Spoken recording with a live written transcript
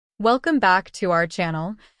Welcome back to our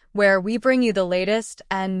channel, where we bring you the latest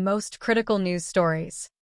and most critical news stories.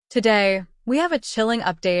 Today, we have a chilling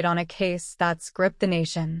update on a case that's gripped the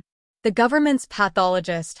nation. The government's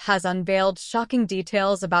pathologist has unveiled shocking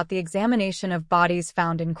details about the examination of bodies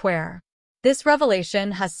found in Kware. This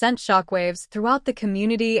revelation has sent shockwaves throughout the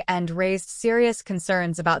community and raised serious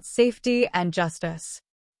concerns about safety and justice.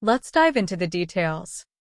 Let's dive into the details.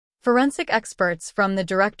 Forensic experts from the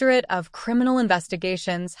Directorate of Criminal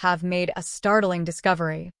Investigations have made a startling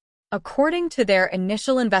discovery. According to their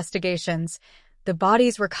initial investigations, the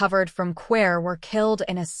bodies recovered from Kware were killed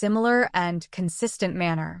in a similar and consistent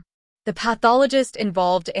manner. The pathologist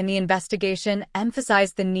involved in the investigation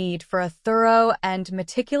emphasized the need for a thorough and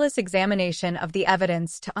meticulous examination of the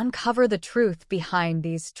evidence to uncover the truth behind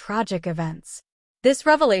these tragic events. This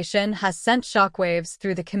revelation has sent shockwaves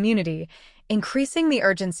through the community, increasing the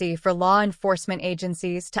urgency for law enforcement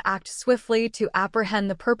agencies to act swiftly to apprehend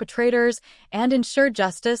the perpetrators and ensure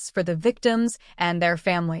justice for the victims and their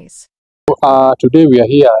families. Today we are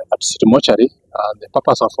here at City Mortuary, and the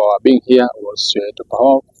purpose of our being here was to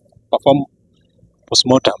perform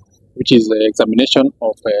postmortem, which is the examination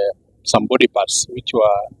of some body parts which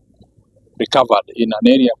were recovered in an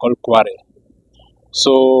area called Kwale.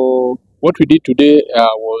 So what we did today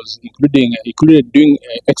was included doing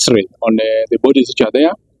X-ray on the bodies which are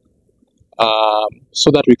there,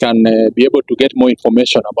 so that we can be able to get more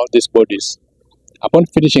information about these bodies. Upon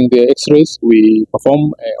finishing the X-rays, we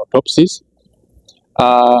perform autopsies.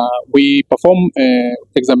 We perform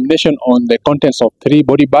examination on the contents of 3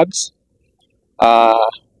 body bags, 2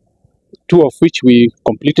 of which we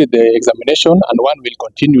completed the examination and 1 will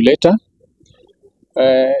continue later.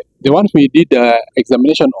 The ones we did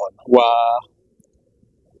examination on were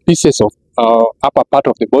pieces of upper part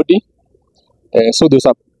of the body. So there's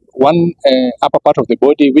one upper part of the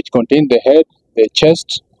body which contained the head, the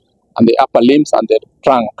chest, and the upper limbs and the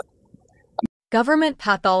trunk. Government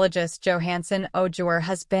pathologist Johansen Ojuer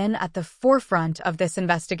has been at the forefront of this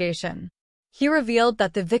investigation. He revealed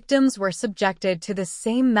that the victims were subjected to the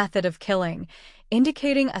same method of killing,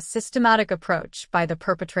 indicating a systematic approach by the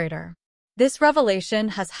perpetrator. This revelation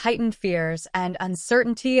has heightened fears and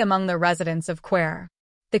uncertainty among the residents of Kware.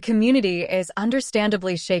 The community is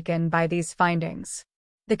understandably shaken by these findings.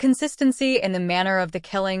 The consistency in the manner of the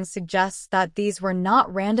killings suggests that these were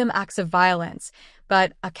not random acts of violence,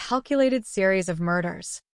 but a calculated series of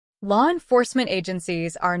murders. Law enforcement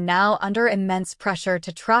agencies are now under immense pressure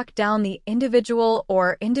to track down the individual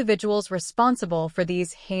or individuals responsible for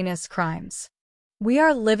these heinous crimes. We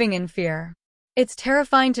are living in fear. It's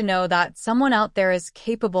terrifying to know that someone out there is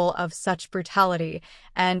capable of such brutality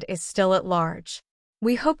and is still at large.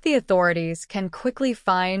 We hope the authorities can quickly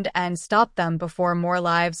find and stop them before more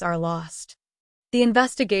lives are lost. The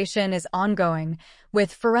investigation is ongoing,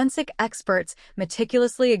 with forensic experts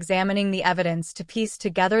meticulously examining the evidence to piece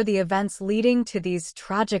together the events leading to these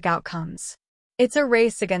tragic outcomes. It's a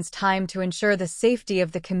race against time to ensure the safety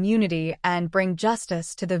of the community and bring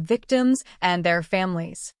justice to the victims and their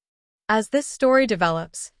families. As this story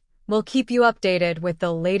develops, we'll keep you updated with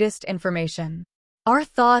the latest information. Our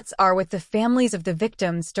thoughts are with the families of the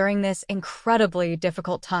victims during this incredibly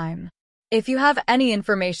difficult time. If you have any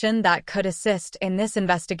information that could assist in this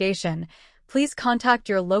investigation, please contact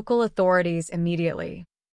your local authorities immediately.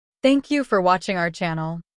 Thank you for watching our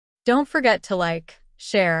channel. Don't forget to like,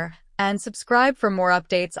 share, and subscribe for more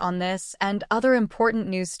updates on this and other important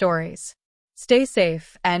news stories. Stay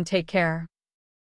safe and take care.